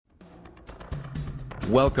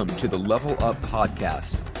Welcome to the Level Up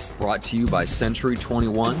Podcast, brought to you by Century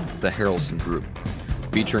 21, the Harrelson Group,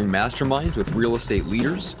 featuring masterminds with real estate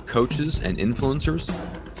leaders, coaches, and influencers,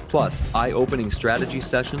 plus eye-opening strategy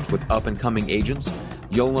sessions with up-and-coming agents.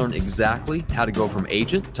 You'll learn exactly how to go from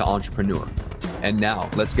agent to entrepreneur. And now,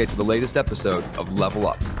 let's get to the latest episode of Level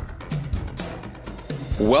Up.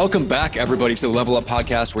 Welcome back, everybody, to the Level Up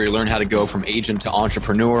Podcast, where you learn how to go from agent to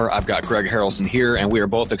entrepreneur. I've got Greg Harrelson here, and we are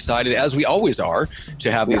both excited, as we always are,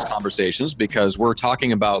 to have these conversations because we're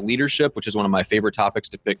talking about leadership, which is one of my favorite topics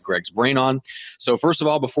to pick Greg's brain on. So first of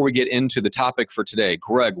all, before we get into the topic for today,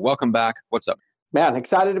 Greg, welcome back. What's up? Man,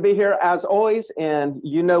 excited to be here as always, and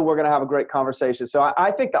you know we're going to have a great conversation. So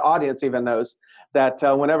I think the audience even knows that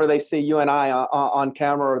whenever they see you and I on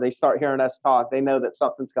camera or they start hearing us talk, they know that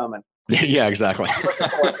something's coming. Yeah, exactly.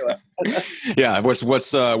 Yeah,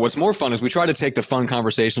 what's more fun is we try to take the fun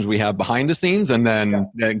conversations we have behind the scenes and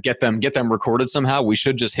then get them recorded somehow. We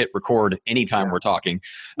should just hit record anytime we're talking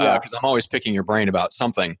because I'm always picking your brain about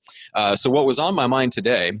something. So what was on my mind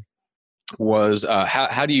today was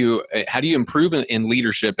how do you improve in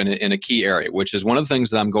leadership in a key area, which is one of the things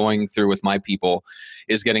that I'm going through with my people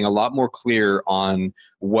is getting a lot more clear on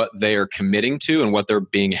what they are committing to and what they're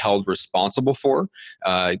being held responsible for.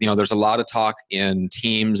 There's a lot of talk in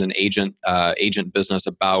teams and agent business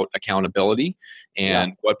about accountability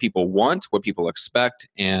and what people want, what people expect,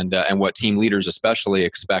 and what team leaders especially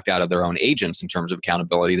expect out of their own agents in terms of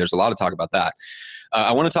accountability. There's a lot of talk about that.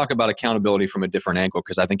 I want to talk about accountability from a different angle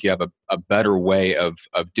because I think you have a better way of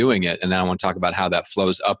doing it. And then I want to talk about how that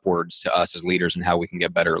flows upwards to us as leaders and how we can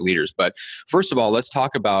get better leaders. But first of all, let's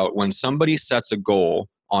talk about when somebody sets a goal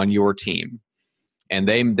on your team and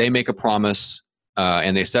they make a promise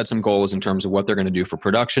and they set some goals in terms of what they're going to do for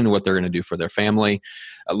production, what they're going to do for their family.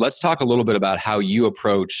 Let's talk a little bit about how you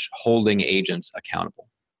approach holding agents accountable.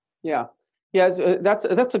 Yeah, that's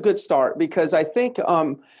a good start because I think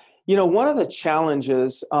one of the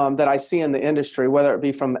challenges that I see in the industry, whether it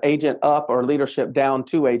be from agent up or leadership down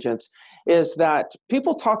to agents, is that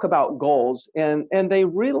people talk about goals and they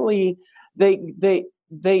really they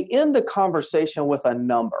end the conversation with a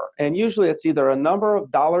number, and usually it's either a number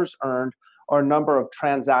of dollars earned or a number of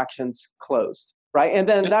transactions closed, right? And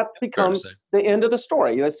then that becomes the end of the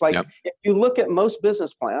story. It's like if you look at most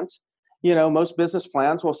business plans, most business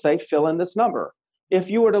plans will say fill in this number. If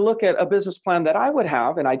you were to look at a business plan that I would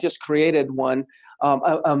have, and I just created one,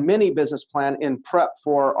 a mini business plan in prep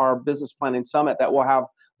for our business planning summit that we'll have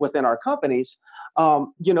within our companies,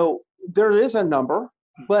 there is a number,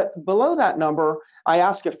 but below that number, I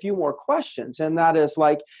ask a few more questions. And that is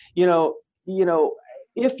like,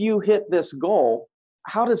 if you hit this goal,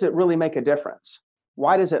 how does it really make a difference?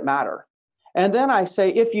 Why does it matter? And then I say,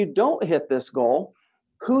 if you don't hit this goal,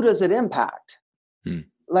 who does it impact?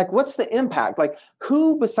 Like, what's the impact? Like,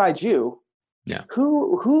 who besides you,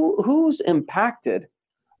 who's impacted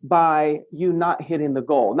by you not hitting the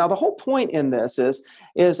goal? Now, the whole point in this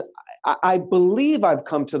is I believe I've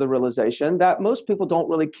come to the realization that most people don't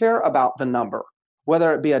really care about the number,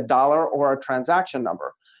 whether it be a dollar or a transaction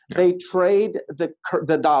number. They trade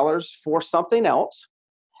the dollars for something else.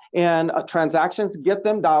 And transactions get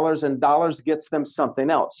them dollars and dollars gets them something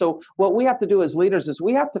else. So what we have to do as leaders is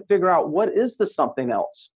we have to figure out what is the something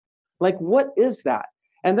else? Like, what is that?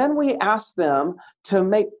 And then we ask them to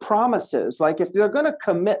make promises. Like if they're going to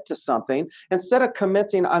commit to something, instead of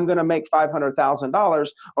committing, I'm going to make $500,000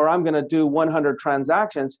 or I'm going to do 100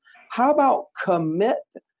 transactions, how about commit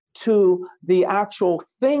to the actual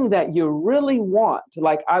thing that you really want?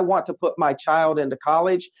 Like, I want to put my child into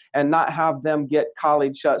college and not have them get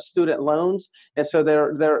college student loans, and so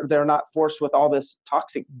they're not forced with all this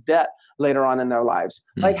toxic debt later on in their lives.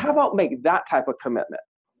 Like, how about make that type of commitment?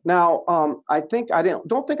 Now, I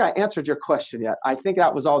don't think I answered your question yet. I think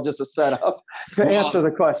that was all just a setup to answer the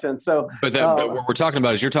question. So, but what we're talking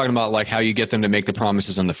about is you're talking about like how you get them to make the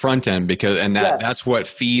promises on the front end that's what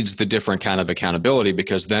feeds the different kind of accountability.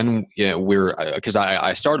 Because then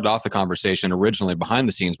I started off the conversation originally behind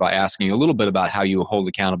the scenes by asking you a little bit about how you hold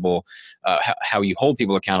accountable, how you hold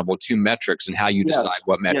people accountable to metrics and how you decide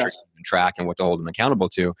what metrics you can track and what to hold them accountable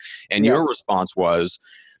to. And your response was,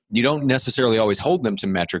 you don't necessarily always hold them to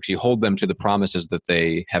metrics. You hold them to the promises that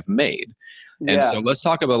they have made. And so let's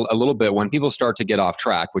talk about a little bit when people start to get off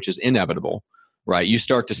track, which is inevitable, right? You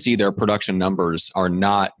start to see their production numbers are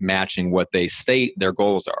not matching what they state their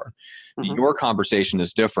goals are. Your conversation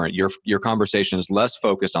is different. Your conversation is less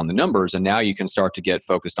focused on the numbers, and now you can start to get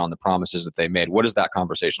focused on the promises that they made. What does that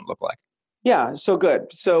conversation look like? Yeah, so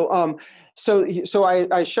good. So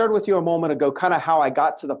I shared with you a moment ago kind of how I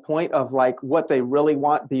got to the point of like what they really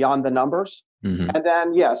want beyond the numbers. Mm-hmm.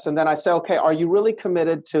 And then I say, okay, are you really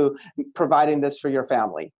committed to providing this for your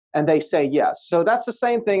family? And they say yes. So that's the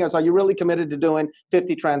same thing as, are you really committed to doing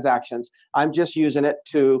 50 transactions? I'm just using it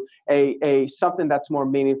to a something that's more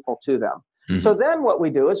meaningful to them. So then what we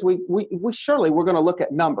do is we surely we're going to look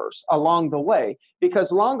at numbers along the way,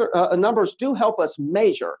 because numbers do help us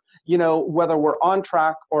measure, whether we're on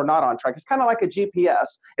track or not on track. It's kind of like a GPS.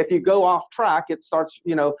 If you go off track, it starts,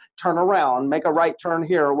 turn around, make a right turn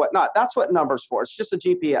here or whatnot. That's what numbers for. It's just a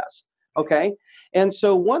GPS. Okay. And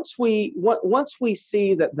so once we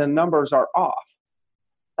see that the numbers are off,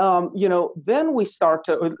 then we start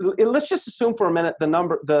to, let's just assume for a minute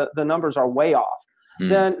the numbers are way off.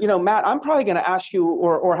 Then, Matt, I'm probably going to ask you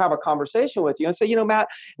or have a conversation with you and say, Matt,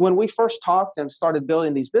 when we first talked and started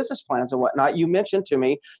building these business plans and whatnot, you mentioned to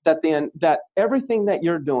me that everything that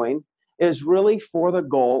you're doing is really for the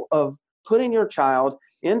goal of putting your child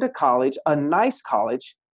into college, a nice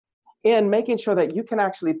college, and making sure that you can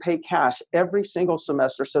actually pay cash every single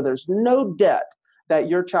semester. So there's no debt that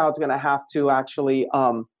your child's going to have to actually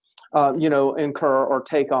incur or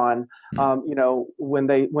take on, when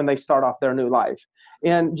they start off their new life.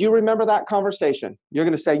 And do you remember that conversation? You're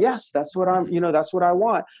going to say, yes, that's what that's what I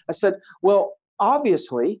want. I said, well,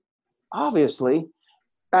 obviously,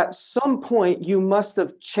 at some point you must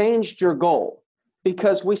have changed your goal,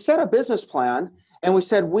 because we set a business plan and we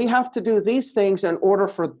said, we have to do these things in order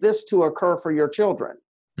for this to occur for your children.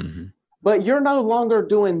 Mm-hmm. But you're no longer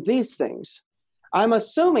doing these things. I'm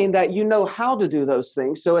assuming that you know how to do those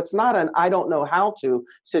things. So it's not an I don't know how to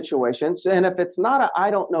situation. And if it's not an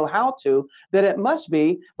I don't know how to, then it must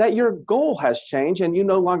be that your goal has changed and you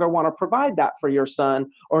no longer want to provide that for your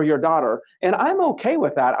son or your daughter. And I'm okay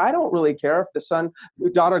with that. I don't really care if the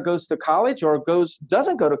daughter goes to college or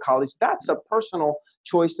doesn't go to college. That's a personal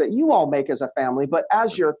choice that you all make as a family. But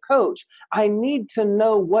as your coach, I need to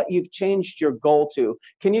know what you've changed your goal to.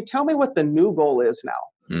 Can you tell me what the new goal is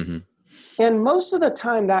now? Mm-hmm. And most of the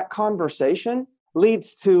time that conversation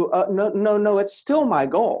leads to, no, it's still my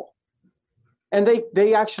goal. And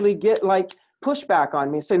they actually get like pushback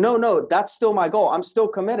on me and say, no, that's still my goal. I'm still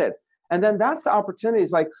committed. And then that's the opportunity.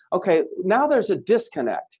 It's like, okay, now there's a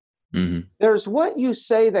disconnect. Mm-hmm. There's what you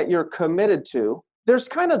say that you're committed to. There's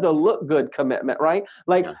kind of the look good commitment, right?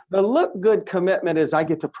 Like the look good commitment is I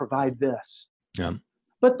get to provide this. Yeah.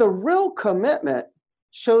 But the real commitment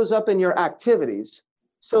shows up in your activities.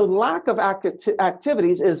 So lack of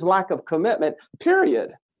activities is lack of commitment,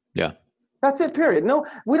 period. Yeah. That's it, period. No,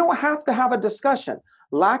 we don't have to have a discussion.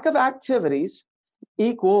 Lack of activities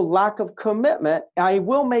equal lack of commitment. I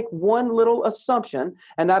will make one little assumption,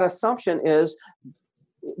 and that assumption is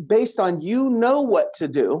based on what to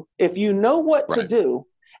do. If you know what to do,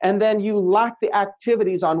 and then you lack the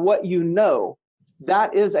activities on what you know,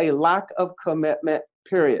 that is a lack of commitment,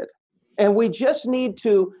 period. And we just need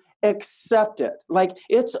to accept it. Like,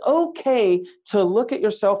 it's okay to look at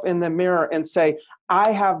yourself in the mirror and say,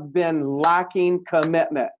 I have been lacking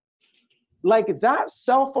commitment. Like, that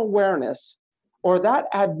self-awareness or that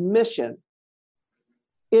admission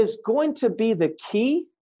is going to be the key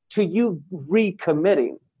to you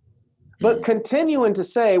recommitting. But continuing to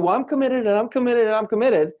say, well, I'm committed and I'm committed and I'm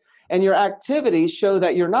committed, and your activities show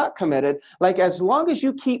that you're not committed, like, as long as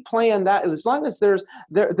you keep playing that, as long as there's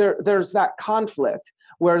that conflict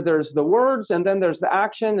where there's the words and then there's the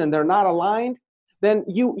action and they're not aligned, then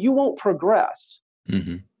you won't progress.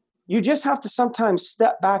 Mm-hmm. You just have to sometimes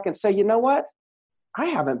step back and say, you know what? I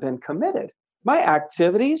haven't been committed. My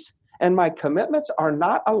activities and my commitments are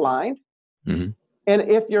not aligned. Mm-hmm. And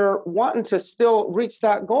if you're wanting to still reach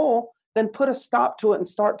that goal, then put a stop to it and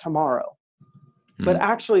start tomorrow. Mm-hmm. But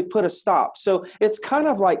actually put a stop. So it's kind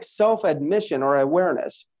of like self-admission or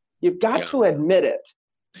awareness. You've got to admit it.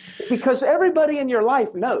 Because everybody in your life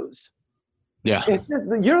knows. Yeah. It's just,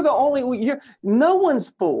 you're the only, no one's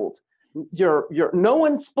fooled. No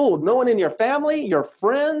one's fooled. No one in your family, your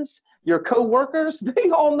friends, your coworkers,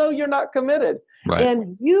 they all know you're not committed. Right.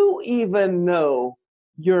 And you even know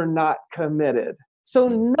you're not committed. So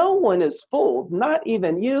no one is fooled. Not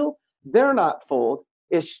even you. They're not fooled.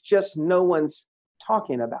 It's just no one's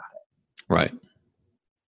talking about it. Right.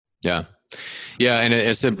 Yeah. Yeah, and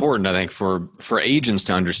it's important, I think, for agents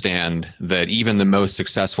to understand that even the most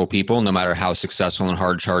successful people, no matter how successful and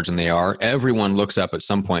hard charging they are, everyone looks up at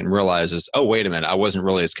some point and realizes, oh, wait a minute, I wasn't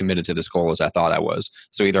really as committed to this goal as I thought I was.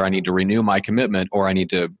 So either I need to renew my commitment or I need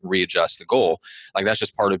to readjust the goal. Like, that's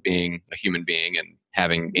just part of being a human being and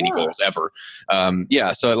having any goals ever.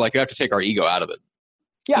 So like, you have to take our ego out of it.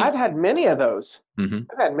 Yeah, I've had many of those. I've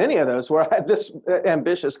had many of those where I had this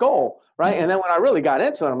ambitious goal, right? And then when I really got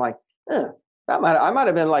into it, I'm like, I might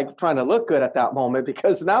have been like trying to look good at that moment,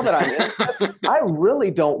 because now that I'm in it, I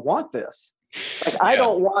really don't want this. Like, I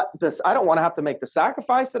don't want this. I don't want to have to make the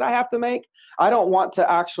sacrifice that I have to make. I don't want to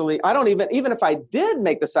actually, I don't even if I did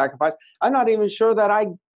make the sacrifice, I'm not even sure that I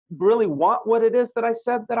really want what it is that I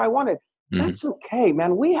said that I wanted. That's okay,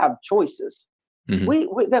 man. We have choices. We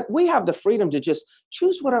have the freedom to just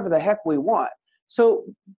choose whatever the heck we want. So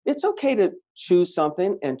it's okay to choose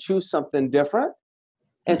something and choose something different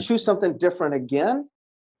and choose something different again.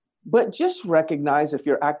 But just recognize if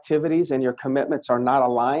your activities and your commitments are not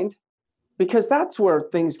aligned, because that's where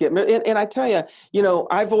things get. And I tell you,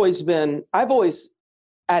 I've always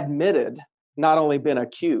admitted, not only been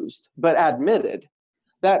accused, but admitted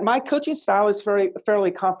that my coaching style is fairly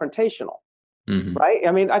confrontational. Right?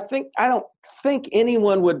 I mean, I don't think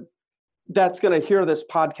anyone that's going to hear this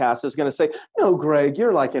podcast is going to say, no, Greg,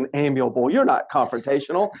 you're like an amiable, you're not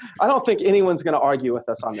confrontational. I don't think anyone's going to argue with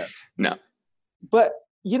us on this. No. But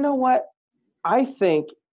you know what? I think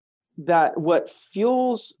that what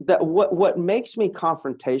makes me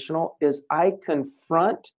confrontational is I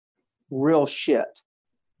confront real shit.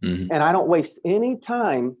 And I don't waste any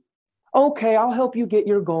time. Okay, I'll help you get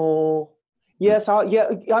your goal. Yes,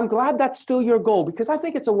 I'm glad that's still your goal, because I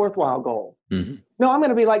think it's a worthwhile goal. No, I'm going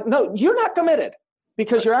to be like, no, you're not committed,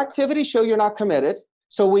 because your activities show you're not committed.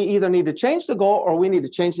 So we either need to change the goal or we need to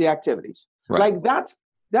change the activities. Right. Like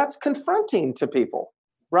that's confronting to people,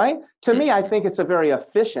 right? To me, I think it's a very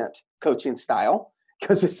efficient coaching style,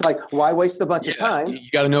 because it's like, why waste a bunch of time?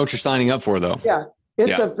 You got to know what you're signing up for, though. Yeah,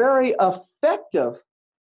 it's a very effective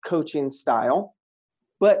coaching style.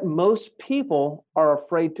 But most people are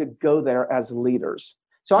afraid to go there as leaders.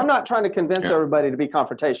 So I'm not trying to convince everybody to be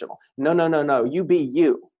confrontational. No. You be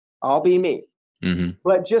you. I'll be me.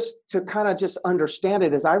 But just to kind of just understand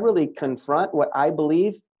it, as I really confront what I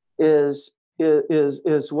believe is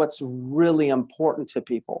what's really important to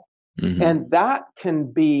people. And that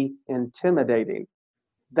can be intimidating.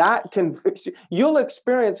 You'll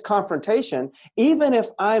experience confrontation, even if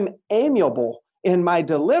I'm amiable in my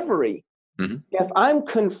delivery. If I'm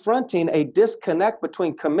confronting a disconnect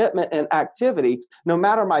between commitment and activity, no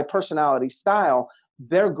matter my personality style,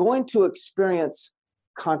 they're going to experience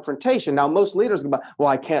confrontation. Now, most leaders go, well,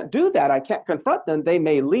 I can't do that. I can't confront them. They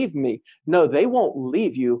may leave me. No, they won't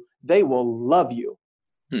leave you. They will love you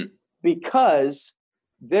because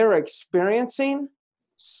they're experiencing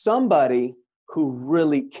somebody who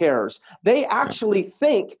really cares. They actually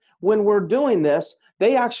think, when we're doing this,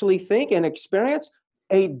 they actually think and experience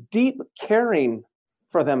a deep caring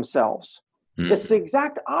for themselves. It's the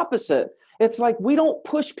exact opposite. It's like we don't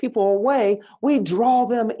push people away. We draw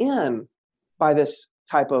them in by this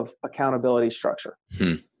type of accountability structure.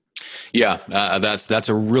 Yeah, that's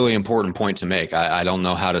a really important point to make. I don't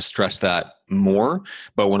know how to stress that more,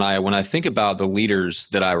 but when I think about the leaders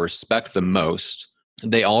that I respect the most,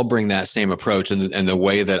 they all bring that same approach, and the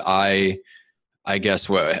way that I guess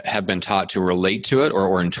what have been taught to relate to it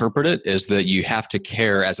or interpret it is that you have to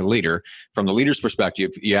care as a leader. From the leader's perspective,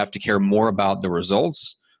 you have to care more about the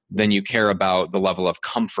results than you care about the level of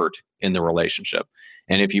comfort in the relationship.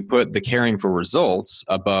 And if you put the caring for results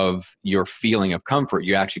above your feeling of comfort,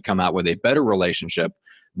 you actually come out with a better relationship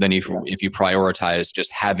than if you prioritize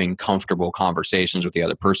just having comfortable conversations with the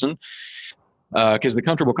other person. Because the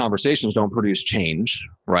comfortable conversations don't produce change,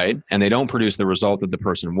 right? And they don't produce the result that the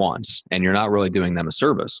person wants, and you're not really doing them a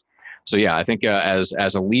service. So yeah, I think as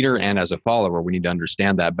a leader and as a follower, we need to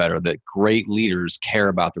understand that better, that great leaders care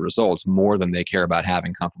about the results more than they care about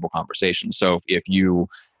having comfortable conversations. So if you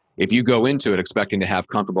go into it expecting to have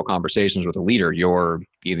comfortable conversations with a leader, you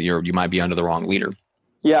might be under the wrong leader.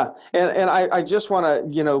 Yeah, and I just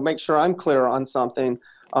want to make sure I'm clear on something.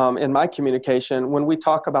 In my communication, when we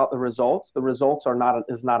talk about the results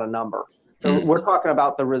is not a number. We're talking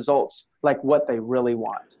about the results, like what they really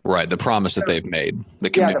want. Right, the promise that they've made, the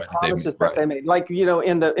commitment the promises that they made. Like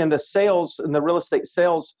in the sales, in the real estate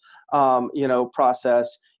sales,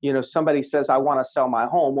 process. Somebody says, I want to sell my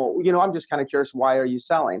home. Well, I'm just kind of curious, why are you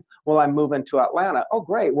selling? Well, I'm moving to Atlanta. Oh,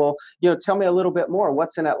 great. Well, tell me a little bit more.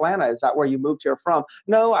 What's in Atlanta? Is that where you moved here from?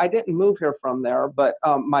 No, I didn't move here from there, but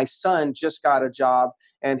my son just got a job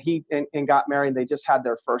and he got married. They just had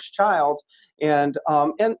their first child, and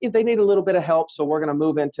they need a little bit of help. So we're going to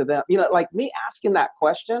move into them. Like me asking that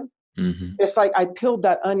question. It's like I peeled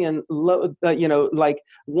that onion, like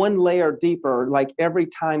one layer deeper, like every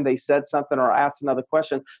time they said something or asked another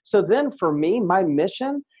question. So then for me, my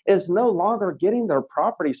mission is no longer getting their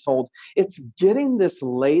property sold. It's getting this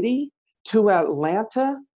lady to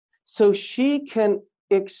Atlanta so she can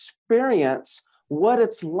experience what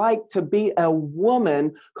it's like to be a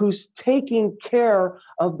woman who's taking care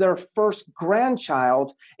of their first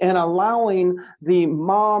grandchild and allowing the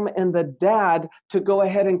mom and the dad to go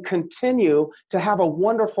ahead and continue to have a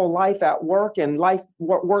wonderful life at work and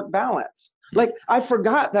work balance. Like, I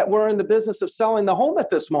forgot that we're in the business of selling the home at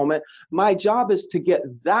this moment. My job is to get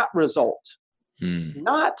that result,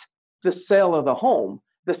 not the sale of the home.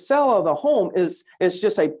 The sale of the home is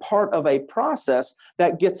just a part of a process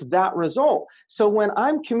that gets that result. So when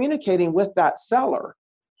I'm communicating with that seller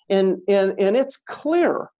and it's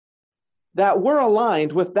clear that we're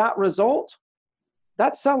aligned with that result,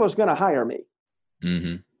 that seller's going to hire me.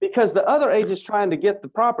 Because the other agent's trying to get the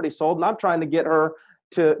property sold, and I'm trying to get her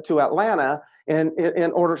to Atlanta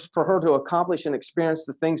in order for her to accomplish and experience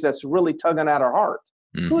the things that's really tugging at her heart.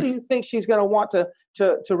 Who do you think she's going to want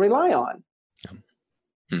to rely on?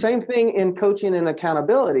 Same thing in coaching and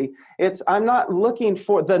accountability. I'm not looking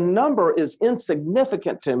for, the number is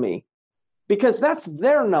insignificant to me because that's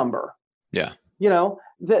their number. Yeah. You know,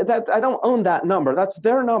 that I don't own that number. That's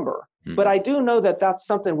their number. But I do know that that's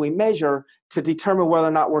something we measure to determine whether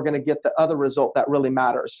or not we're going to get the other result that really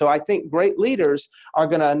matters. So I think great leaders are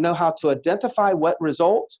going to know how to identify what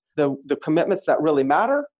results, the commitments that really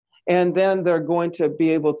matter. And then they're going to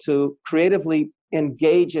be able to creatively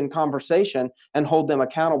engage in conversation and hold them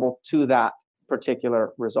accountable to that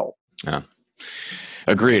particular result. Yeah.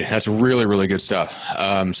 Agreed. That's really, really good stuff.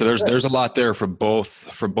 So there's a lot there for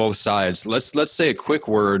both sides. Let's say a quick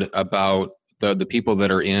word about the people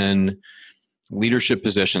that are in leadership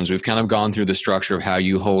positions. We've kind of gone through the structure of how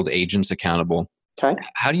you hold agents accountable. Okay.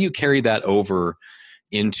 How do you carry that over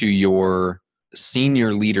into your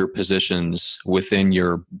senior leader positions within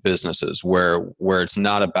your businesses where it's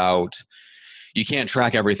not about, you can't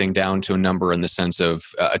track everything down to a number in the sense of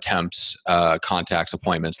attempts, contacts,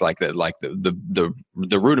 appointments, the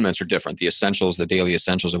rudiments are different. The essentials, the daily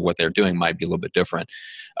essentials of what they're doing might be a little bit different.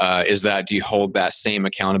 Do you hold that same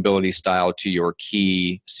accountability style to your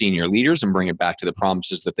key senior leaders and bring it back to the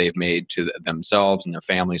promises that they've made to themselves and their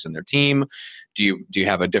families and their team? Do you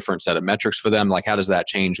have a different set of metrics for them? Like, how does that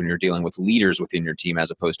change when you're dealing with leaders within your team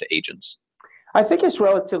as opposed to agents? I think it's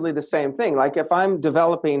relatively the same thing. Like, if I'm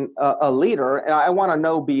developing a leader and I want to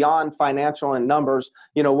know beyond financial and numbers,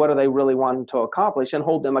 what are they really wanting to accomplish and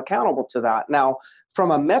hold them accountable to that. Now,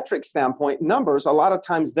 from a metric standpoint, numbers, a lot of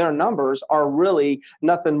times their numbers are really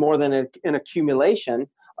nothing more than an accumulation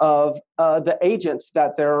of the agents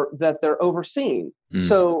that they're overseeing.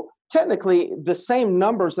 So technically, the same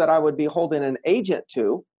numbers that I would be holding an agent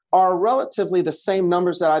to are relatively the same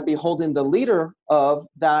numbers that I'd be holding the leader of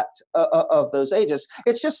that of those agents.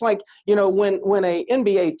 It's just like, when a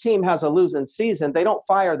NBA team has a losing season, they don't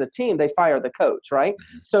fire the team, they fire the coach, right?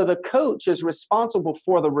 So the coach is responsible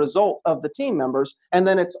for the result of the team members, and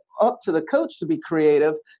then it's up to the coach to be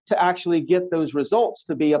creative to actually get those results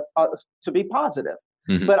to be positive.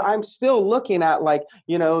 But I'm still looking at, like,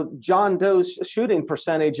 John Doe's shooting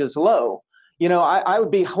percentage is low. I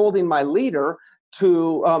would be holding my leader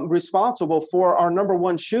to responsible for our number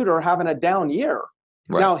one shooter having a down year.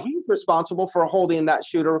 Right. Now he's responsible for holding that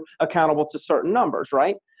shooter accountable to certain numbers,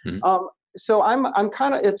 right? So I'm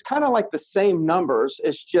kind of, it's kind of like the same numbers.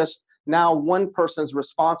 It's just now one person's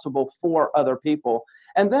responsible for other people.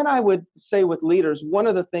 And then I would say with leaders, one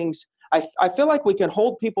of the things I feel like we can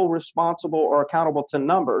hold people responsible or accountable to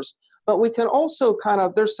numbers, but we can also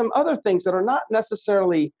there's some other things that are not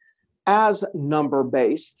necessarily as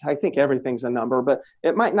number-based. I think everything's a number, but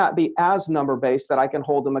it might not be as number-based that I can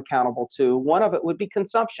hold them accountable to. One of it would be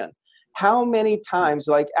consumption. How many times,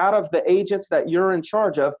 like, out of the agents that you're in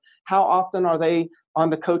charge of, how often are they on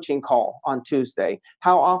the coaching call on Tuesday?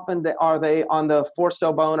 How often are they on the For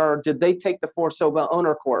Sale by Owner? Did they take the For Sale by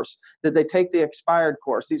Owner course? Did they take the expired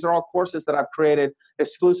course? These are all courses that I've created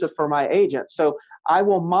exclusive for my agents. So I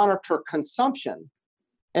will monitor consumption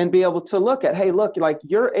and be able to look at, hey, look, like,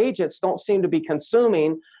 your agents don't seem to be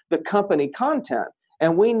consuming the company content.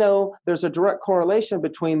 And we know there's a direct correlation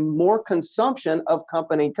between more consumption of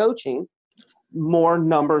company coaching, more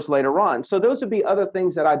numbers later on. So those would be other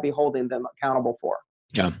things that I'd be holding them accountable for.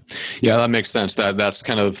 Yeah, that makes sense. That's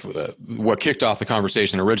kind of what kicked off the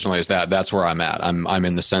conversation originally, is that's where I'm at. I'm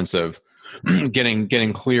in the sense of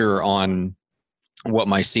getting clear on what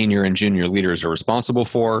my senior and junior leaders are responsible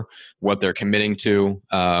for, what they're committing to,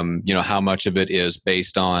 how much of it is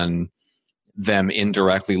based on them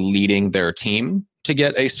indirectly leading their team to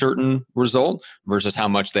get a certain result versus how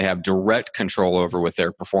much they have direct control over with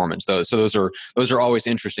their performance. Those are always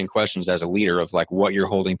interesting questions as a leader, of like what you're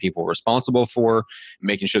holding people responsible for,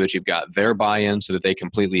 making sure that you've got their buy-in so that they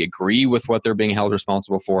completely agree with what they're being held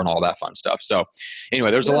responsible for, and all that fun stuff. So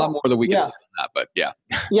anyway, there's a lot more that we can say on that, but yeah.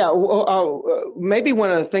 Yeah. Well, maybe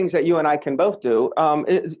one of the things that you and I can both do,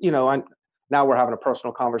 now we're having a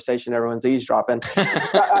personal conversation, everyone's eavesdropping.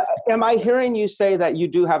 Am I hearing you say that you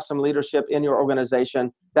do have some leadership in your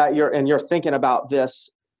organization that you're thinking about this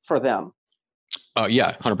for them?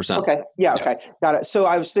 Yeah, 100%. Okay. Yeah. Okay. Got it. So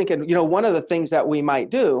I was thinking, one of the things that we might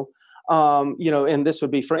do, and this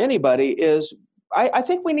would be for anybody, is I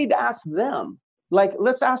think we need to ask them. Like,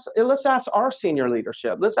 let's ask our senior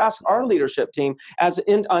leadership. Let's ask our leadership team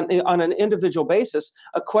on an individual basis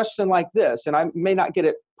a question like this. And I may not get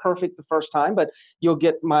it perfect the first time, but you'll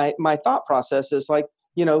get my thought process is like,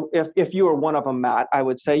 if you were one of them, Matt, I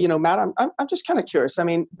would say, Matt, I'm just kind of curious. I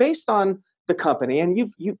mean, based on the company, and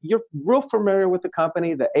you're real familiar with the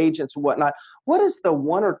company, the agents and whatnot, what is the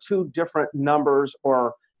one or two different numbers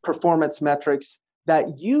or performance metrics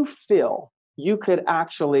that you feel you could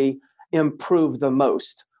actually improve the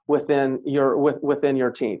most within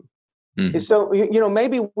your team? Mm-hmm. So,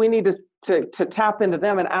 maybe we need to tap into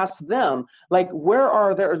them and ask them, like, where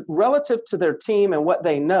are their, relative to their team and what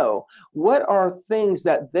they know, what are things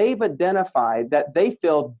that they've identified that they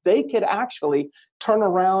feel they could actually turn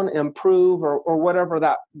around, improve, or whatever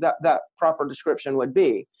that proper description would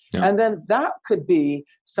be. Yeah. And then that could be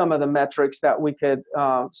some of the metrics that we could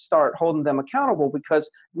start holding them accountable,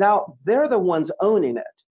 because now they're the ones owning it.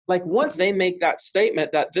 Like, once they make that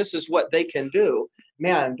statement that this is what they can do,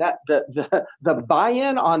 man, that the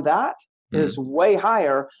buy-in on that is way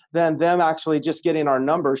higher than them actually just getting our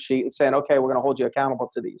number sheet and saying, okay, we're going to hold you accountable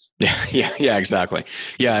to these. Yeah, exactly.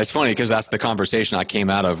 Yeah, it's funny because that's the conversation I came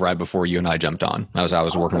out of right before you and I jumped on. I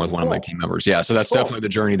was working with one of my team members. Yeah, so that's definitely the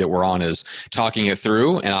journey that we're on, is talking it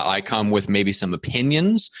through. And I come with maybe some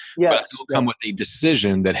opinions, but I still come with a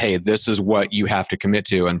decision that, hey, this is what you have to commit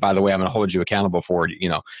to. And by the way, I'm going to hold you accountable for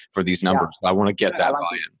these numbers. I want to get that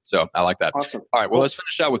buy-in. So I like that. Awesome. All right, well, let's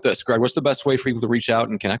finish out with this. Greg, what's the best way for people to reach out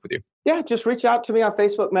and connect with you? Yeah, just reach out to me on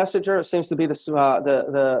Facebook Messenger. It seems to be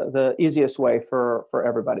the easiest way for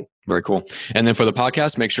everybody. Very cool. And then for the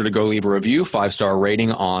podcast, make sure to go leave a review, 5-star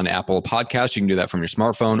rating on Apple Podcasts. You can do that from your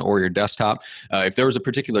smartphone or your desktop. If there was a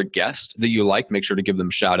particular guest that you like, make sure to give them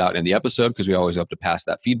a shout out in the episode, because we always have to pass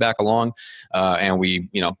that feedback along. And we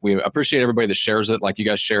appreciate everybody that shares it. Like, you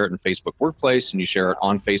guys share it in Facebook Workplace, and you share it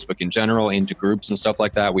on Facebook in general into groups and stuff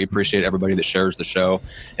like that. We appreciate everybody that shares the show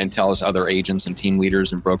and tells other agents and team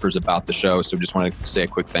leaders and brokers about the show. So just want to say a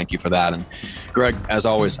quick thank you for that. And Greg, as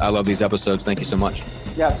always, I love these episodes. Thank you so much.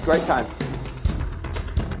 Yeah, it's a great time.